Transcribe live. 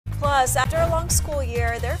Plus, after a long school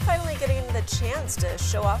year, they're finally getting the chance to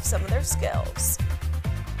show off some of their skills.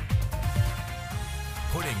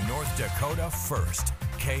 Putting North Dakota first.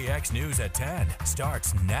 KX News at 10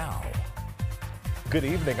 starts now. Good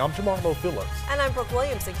evening, I'm Jamarlo Phillips. And I'm Brooke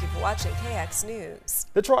Williams. Thank you for watching KX News.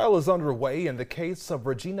 The trial is underway in the case of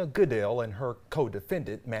Regina Goodale and her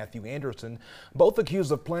co-defendant, Matthew Anderson, both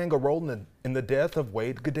accused of playing a role in the death of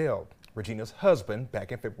Wade Goodale, Regina's husband,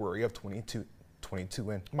 back in February of 2022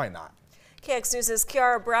 and might not. KX News'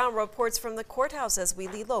 Kiara Brown reports from the courthouse as we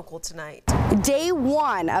lead local tonight. Day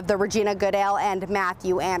one of the Regina Goodale and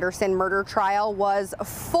Matthew Anderson murder trial was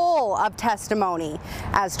full of testimony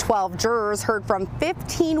as 12 jurors heard from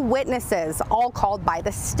 15 witnesses, all called by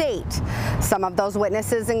the state. Some of those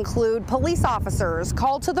witnesses include police officers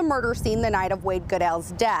called to the murder scene the night of Wade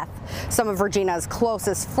Goodale's death, some of Regina's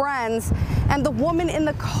closest friends, and the woman in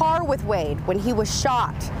the car with Wade when he was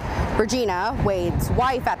shot. Regina, Wade's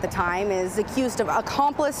wife at the time, is accused of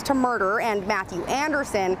accomplice to murder, and Matthew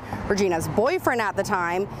Anderson, Regina's boyfriend at the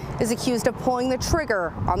time, is accused of pulling the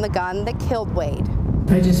trigger on the gun that killed Wade.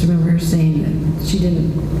 I just remember her saying that she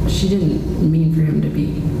didn't mean for him to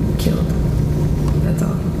be killed. That's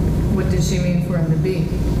all. What did she mean for him to be?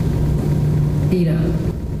 Beat up.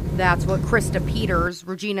 That's what Krista Peters,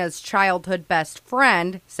 Regina's childhood best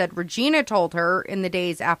friend, said Regina told her in the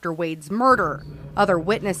days after Wade's murder. Other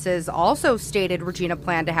witnesses also stated Regina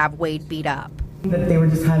planned to have Wade beat up. That they were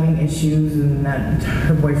just having issues and that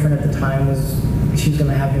her boyfriend at the time she was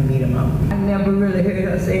going to have him beat him up. I never really heard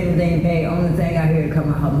her say anything. Hey, only thing I heard come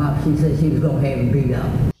out of her mouth, she said she was going to have him beat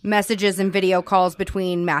up. Messages and video calls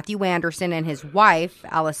between Matthew Anderson and his wife,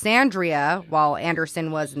 Alessandria, while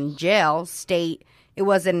Anderson was in jail, state it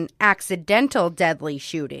was an accidental deadly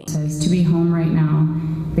shooting. It says to be home right now.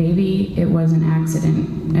 Baby, it was an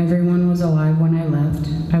accident. Everyone was alive when I left.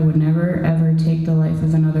 I would never ever take the life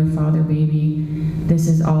of another father, baby.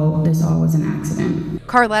 This all was an accident.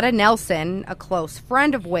 Carletta Nelson, a close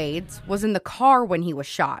friend of Wade's, was in the car when he was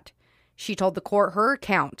shot. She told the court her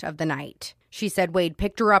account of the night. She said Wade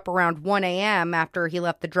picked her up around 1 a.m. after he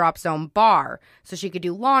left the Drop Zone bar so she could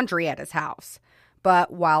do laundry at his house.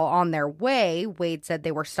 But while on their way, Wade said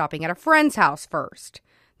they were stopping at a friend's house first.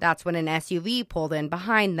 That's when an SUV pulled in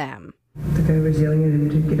behind them. The guy was yelling at him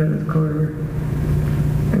to get out of the car,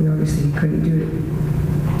 and obviously he couldn't do it.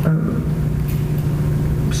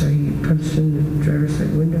 So he punched in the driver's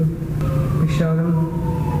side window. They shot him.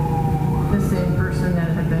 The same person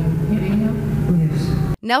that had been hitting him?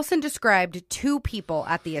 Yes. Nelson described two people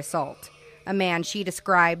at the assault. A man she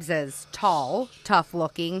describes as tall,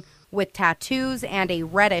 tough-looking, with tattoos and a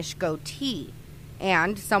reddish goatee,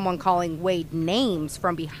 and someone calling Wade names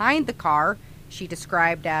from behind the car she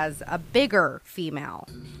described as a bigger female.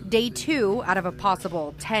 Day 2 out of a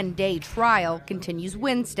possible 10-day trial continues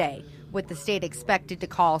Wednesday, with the state expected to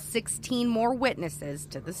call 16 more witnesses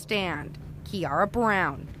to the stand. Kiara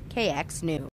Brown, KX News.